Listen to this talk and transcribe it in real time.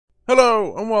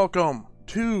Hello and welcome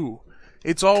to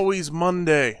It's Always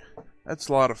Monday. That's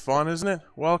a lot of fun, isn't it?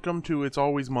 Welcome to It's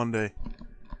Always Monday.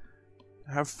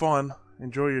 Have fun.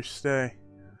 Enjoy your stay.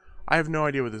 I have no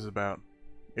idea what this is about.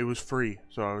 It was free,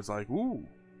 so I was like, ooh,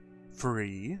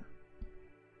 free?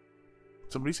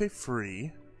 Somebody say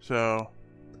free, so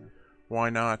why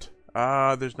not?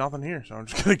 There's nothing here, so I'm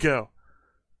just gonna go.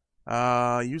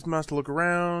 Use the mouse to look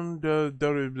around,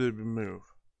 move.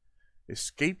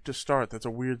 Escape to start. That's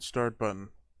a weird start button.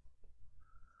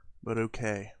 But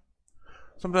okay.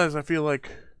 Sometimes I feel like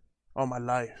all my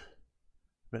life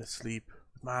I've been asleep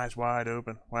with my eyes wide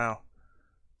open. Wow.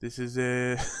 This is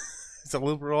a it's a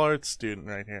liberal arts student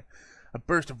right here. A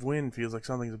burst of wind feels like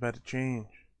something's about to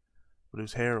change. But it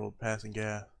was Harold passing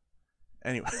gas.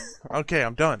 Anyway, okay,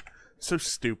 I'm done. So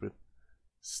stupid.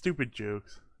 Stupid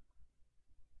jokes.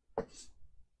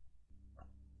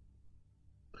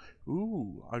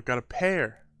 Ooh, I've got a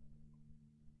pair.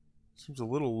 Seems a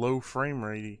little low frame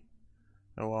ratey.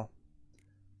 Oh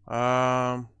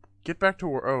well. Get back to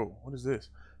work. Oh, what is this?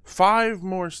 5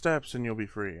 more steps and you'll be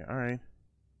free. Alright.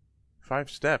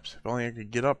 5 steps. If only I could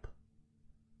get up.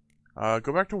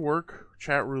 Go back to work.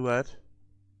 Chat roulette.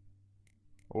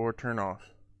 Or turn off.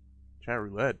 Chat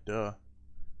roulette, duh.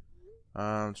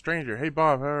 Stranger. Hey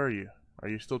Bob, how are you? Are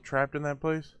you still trapped in that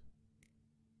place?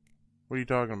 What are you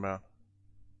talking about?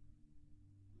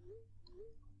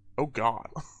 Oh god.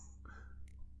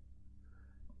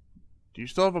 Do you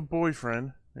still have a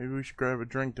boyfriend? Maybe we should grab a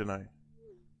drink tonight.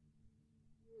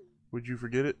 Would you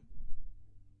forget it?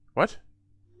 What?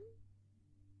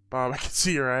 Bob, I can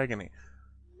see your agony.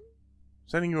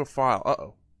 Sending you a file.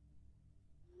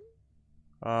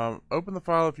 Uh-oh. Open the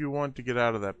file if you want to get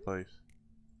out of that place.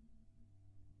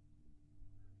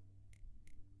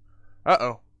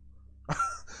 Uh-oh.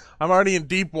 I'm already in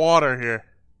deep water here.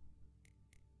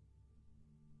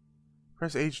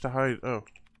 Press H to hide. Oh.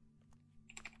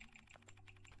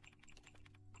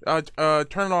 Turn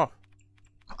it off.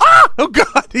 Ah! Oh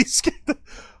god, he's scared.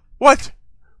 What?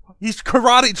 He's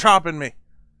karate chopping me.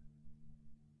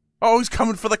 Oh, he's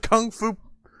coming for the kung fu.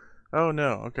 Oh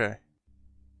no, okay.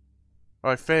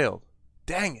 Oh, I failed.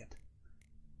 Dang it.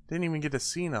 Didn't even get to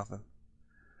see nothing.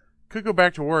 Could go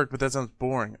back to work, but that sounds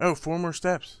boring. Oh, 4 more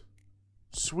steps.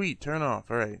 Sweet, turn off.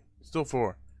 Alright, still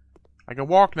 4. I can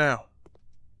walk now.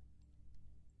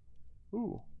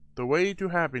 Ooh, the way to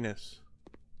happiness.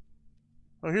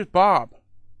 Oh, here's Bob.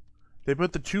 They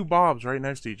put the 2 Bobs right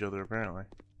next to each other, apparently.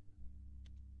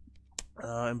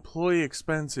 Employee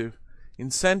expensive.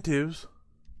 Incentives.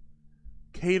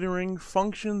 Catering,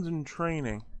 functions, and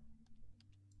training.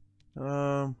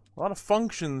 A lot of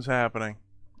functions happening.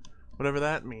 Whatever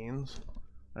that means.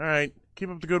 Alright, keep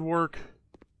up the good work.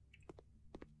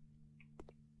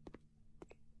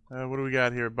 What do we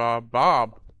got here, Bob?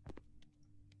 Bob!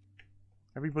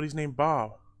 Everybody's named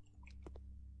Bob.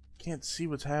 Can't see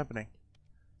what's happening.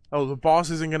 Oh, the boss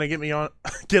isn't gonna get me on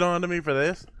get onto me for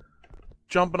this?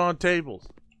 Jumping on tables.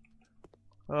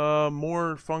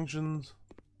 More functions.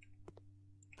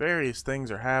 Various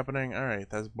things are happening. Alright,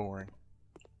 that's boring.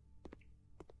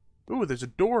 Ooh, there's a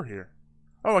door here.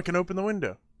 Oh, I can open the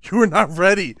window. You were not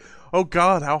ready! Oh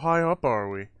god, how high up are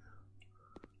we?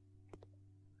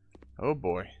 Oh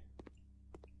boy.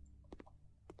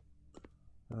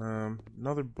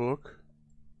 Another book.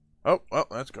 Oh, well,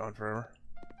 that's gone forever.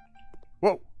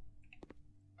 Whoa!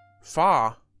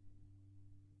 Fa.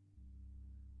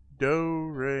 Do,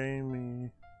 re, mi.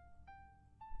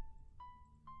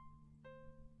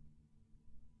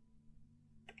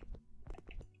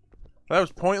 That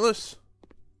was pointless?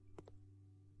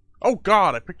 Oh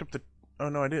god, I picked up the... Oh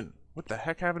no, I didn't. What the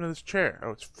heck happened to this chair?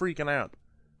 Oh, it's freaking out.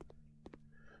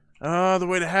 The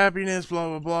way to happiness, blah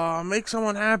blah blah. Make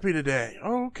someone happy today.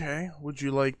 Oh, okay. Would you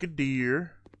like a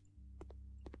deer?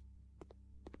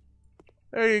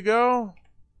 There you go.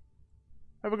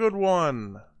 Have a good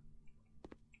one.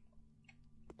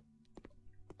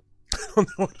 I don't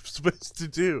know what I'm supposed to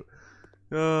do.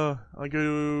 I'll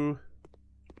go...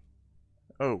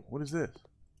 Oh, what is this?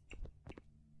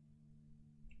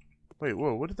 Wait,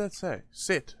 whoa, what did that say?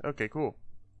 Sit. Okay, cool.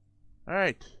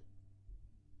 Alright.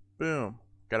 Boom.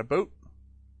 Got a boat?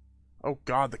 Oh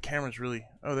god, the camera's really...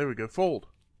 Oh, there we go. Fold.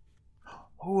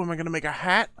 Oh, am I gonna make a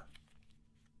hat?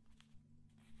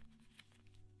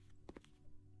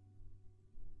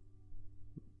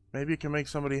 Maybe it can make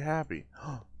somebody happy.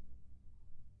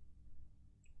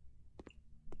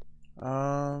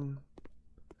 There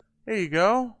you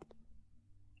go.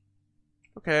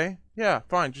 Okay. Yeah,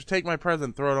 fine. Just take my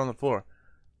present, throw it on the floor.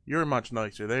 You're much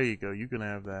nicer. There you go. You can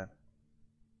have that.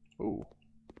 Ooh.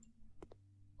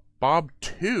 Bob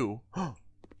 2?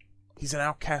 He's an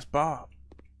outcast Bob.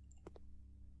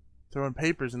 Throwing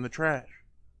papers in the trash.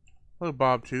 Hello,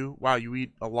 Bob, too. Wow, you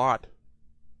eat a lot.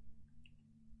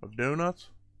 Of donuts?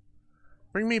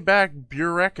 Bring me back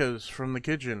burekas from the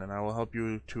kitchen, and I will help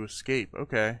you to escape.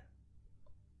 Okay.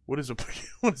 What is a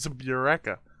what is a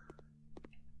bureka?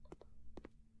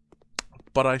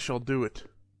 But I shall do it.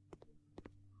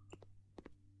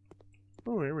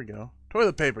 Oh, here we go.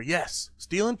 Toilet paper, yes!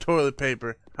 Stealing toilet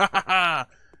paper. Ha ha ha!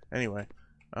 Anyway.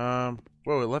 Whoa,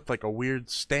 it left like a weird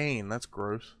stain. That's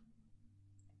gross.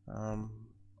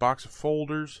 Box of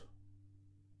folders.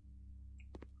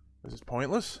 This is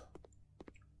pointless.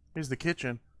 Here's the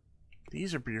kitchen.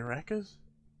 These are burekas?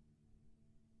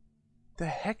 The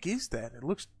heck is that? It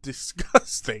looks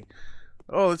disgusting.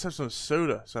 Oh, let's have some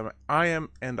soda. Some IM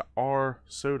and R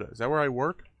soda. Is that where I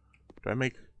work? Do I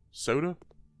make soda?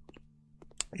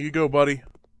 Here you go, buddy.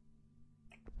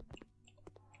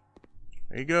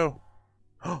 There you go.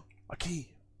 Oh, a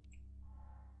key.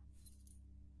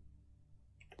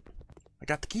 I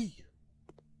got the key.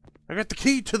 I got the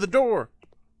key to the door.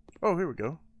 Oh, here we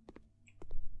go.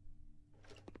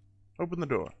 Open the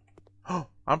door. Oh,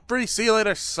 I'm free. See you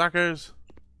later, suckers.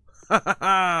 Ha ha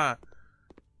ha.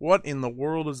 What in the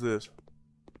world is this?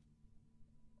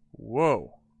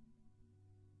 Whoa.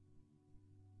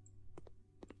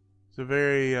 It's a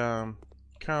very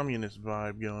communist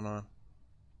vibe going on.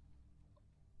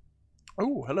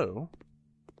 Oh, hello.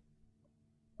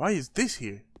 Why is this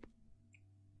here?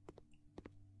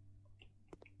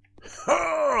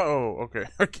 Oh, okay.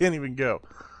 I can't even go.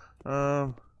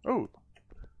 Oh.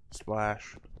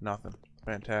 Splash. Nothing.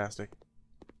 Fantastic.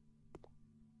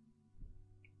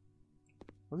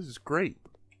 Well, this is great.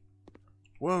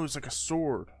 Whoa, it's like a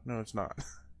sword. No, it's not.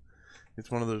 It's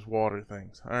one of those water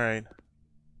things. Alright.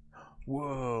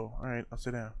 Whoa. Alright, I'll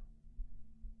sit down.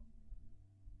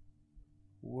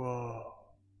 Whoa.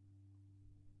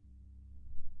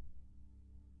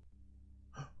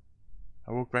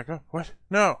 I woke back up. What?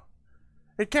 No.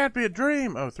 It can't be a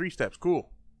dream. Oh, 3 steps.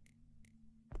 Cool.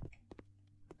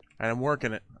 And I'm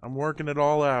working it. I'm working it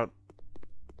all out.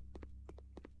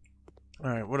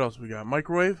 Alright, what else we got?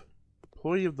 Microwave?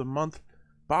 Employee of the month.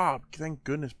 Bob. Thank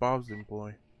goodness Bob's the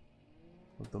employee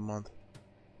of the month.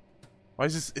 Why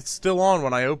is this? It's still on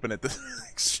when I open it. This is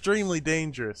extremely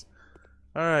dangerous.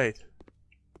 Alright.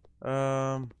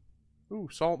 Ooh,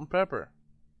 salt and pepper.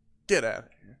 Get out of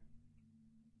here.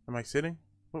 Am I sitting?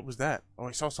 What was that? Oh,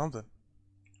 I saw something.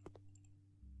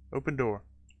 Open door.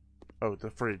 Oh, the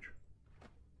fridge.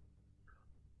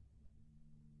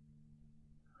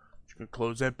 Just gonna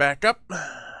close that back up.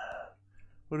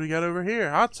 What do we got over here?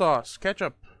 Hot sauce,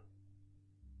 ketchup.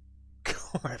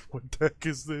 God, what the heck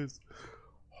is this?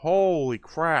 Holy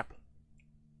crap.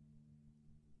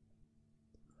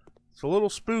 It's a little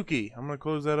spooky. I'm gonna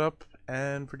close that up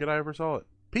and forget I ever saw it.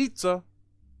 Pizza.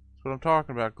 That's what I'm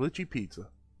talking about. Glitchy pizza.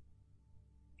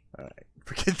 Alright,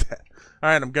 forget that.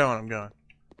 Alright, I'm going.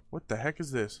 What the heck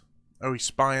is this? Oh, he's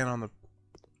spying on the...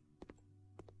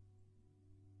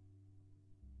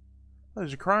 Oh,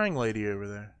 there's a crying lady over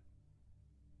there.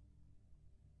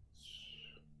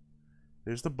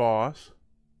 There's the boss.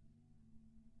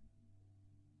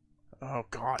 Oh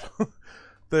god.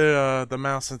 The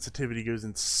mouse sensitivity goes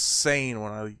insane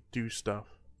when I do stuff.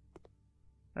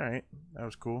 Alright, that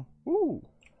was cool. Ooh.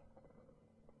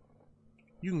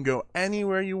 You can go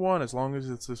anywhere you want as long as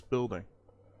it's this building.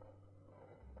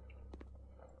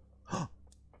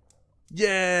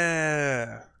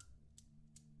 Yeah!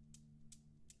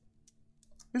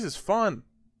 This is fun.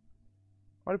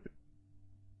 Why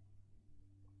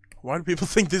do people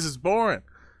think this is boring?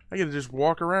 I get to just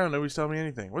walk around, nobody's telling me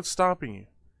anything. What's stopping you?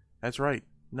 That's right,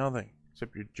 nothing.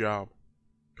 Except your job.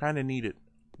 Kinda need it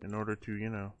in order to, you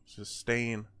know,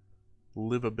 sustain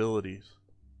livabilities.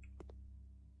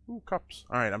 Ooh, cups.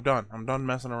 Alright, I'm done. I'm done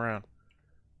messing around.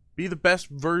 Be the best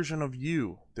version of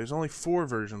you. There's only 4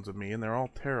 versions of me, and they're all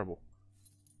terrible.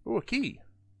 Ooh, a key.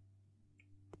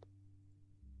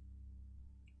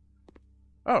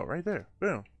 Oh, right there.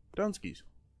 Boom. Dunskies.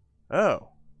 Oh.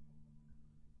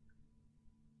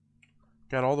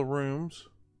 Got all the rooms.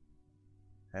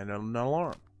 And an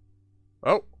alarm.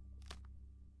 Oh.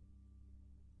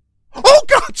 Oh,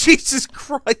 God! Jesus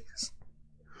Christ!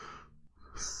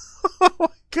 Oh, my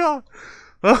God.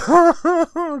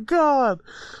 Oh, God.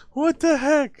 What the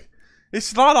heck?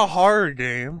 It's not a horror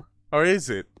game. Or is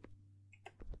it?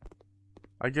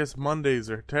 I guess Mondays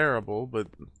are terrible, but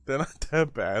they're not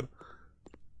that bad.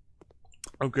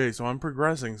 Okay, so I'm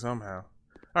progressing somehow.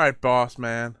 Alright, boss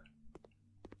man.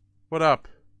 What up?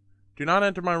 Do not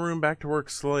enter my room, back to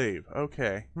work, slave.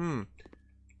 Okay,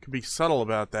 could be subtle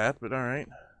about that, but alright.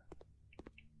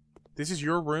 This is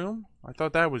your room? I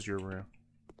thought that was your room.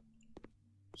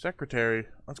 Secretary.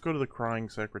 Let's go to the crying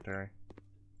secretary.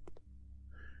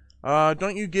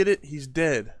 Don't you get it? He's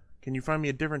dead. Can you find me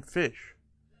a different fish?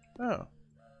 Oh.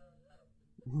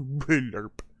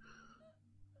 Blurp.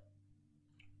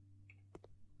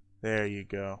 There you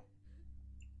go.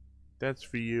 That's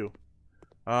for you.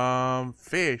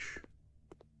 Fish.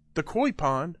 The koi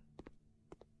pond.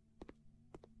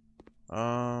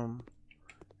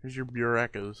 Here's your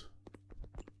burecas.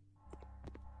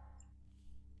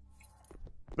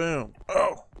 Boom.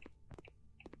 Oh!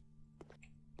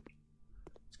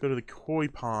 Let's go to the koi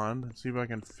pond and see if I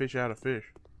can fish out a fish.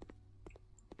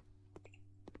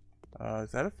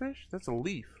 Is that a fish? That's a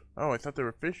leaf. Oh, I thought there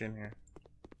were fish in here.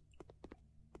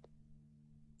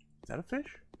 Is that a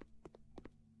fish?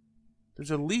 There's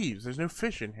a leaves. There's no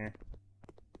fish in here.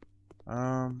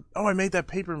 Oh, I made that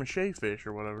paper mache fish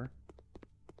or whatever.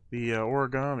 The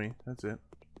origami. That's it.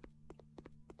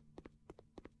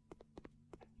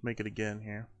 Make it again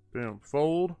here. Boom.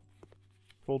 Fold.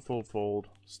 Fold, fold, fold.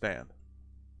 Stand.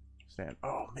 Stand.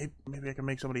 Oh, maybe I can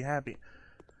make somebody happy.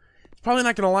 It's probably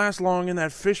not going to last long in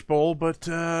that fish bowl, but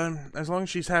as long as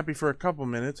she's happy for a couple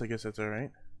minutes, I guess that's alright.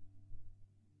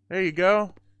 There you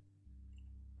go.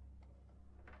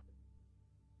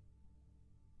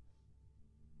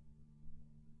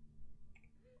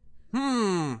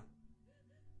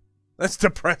 That's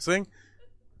depressing.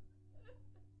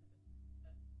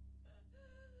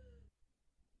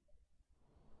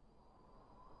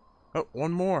 Oh,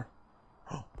 one more.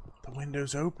 Oh, the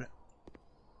window's open.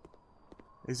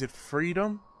 Is it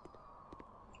freedom?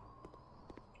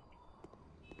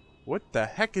 What the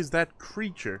heck is that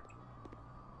creature?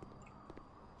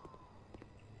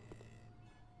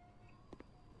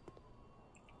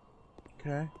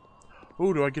 Okay.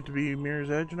 Oh, do I get to be Mirror's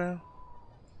Edge now?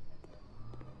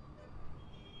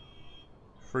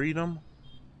 Freedom?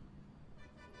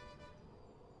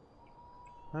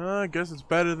 I guess it's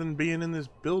better than being in this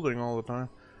building all the time.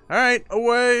 Alright,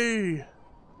 away!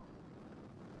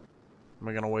 Am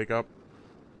I gonna wake up?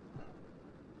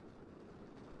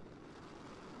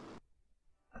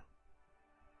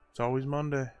 It's always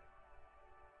Monday.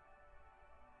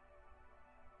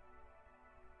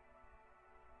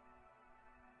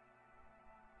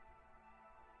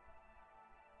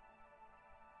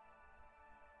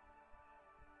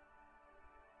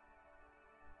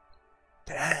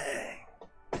 Dang.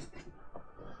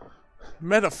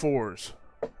 Metaphors.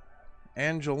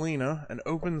 Angelina and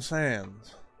Open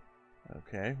Sands.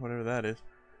 Okay, whatever that is.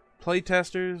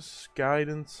 Playtesters,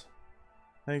 guidance.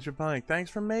 Thanks for playing. Thanks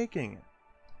for making it.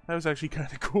 That was actually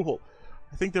kind of cool.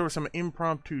 I think there were some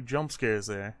impromptu jump scares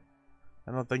there.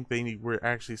 I don't think they were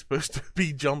actually supposed to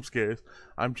be jump scares.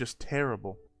 I'm just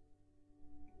terrible.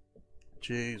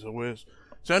 Jeez, a whiz.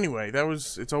 So anyway, that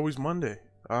was It's Always Monday.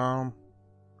 I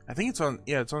think it's on,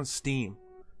 yeah, it's on Steam.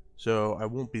 So I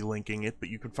won't be linking it, but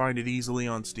you can find it easily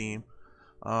on Steam.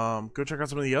 Go check out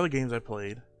some of the other games I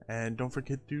played. And don't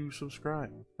forget to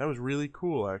subscribe. That was really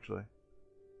cool, actually.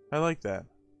 I like that.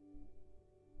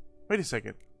 Wait a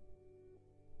second.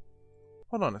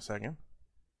 Hold on a second.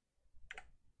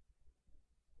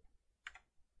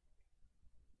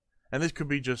 And this could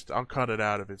be just, I'll cut it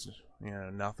out if it's, you know,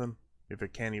 nothing. If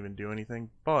it can't even do anything.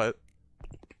 But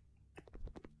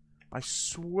I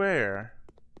swear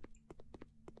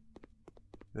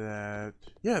that,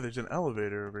 yeah, there's an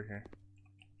elevator over here.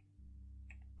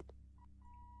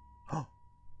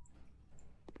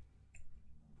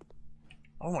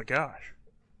 Oh my gosh.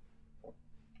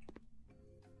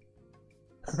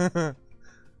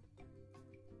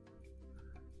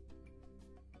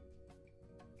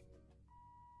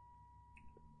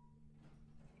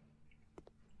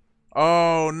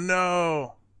 Oh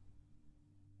no.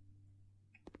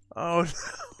 Oh no.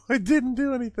 I didn't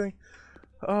do anything.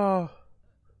 Oh.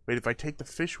 Wait, if I take the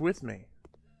fish with me.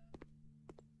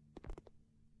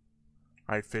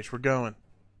 Alright, fish, we're going.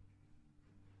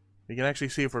 You can actually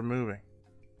see if we're moving.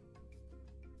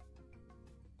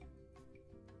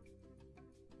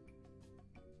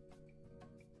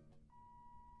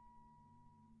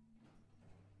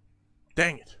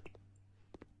 Dang it.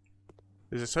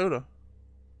 There's a soda.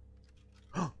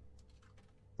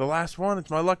 The last one. It's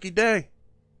my lucky day.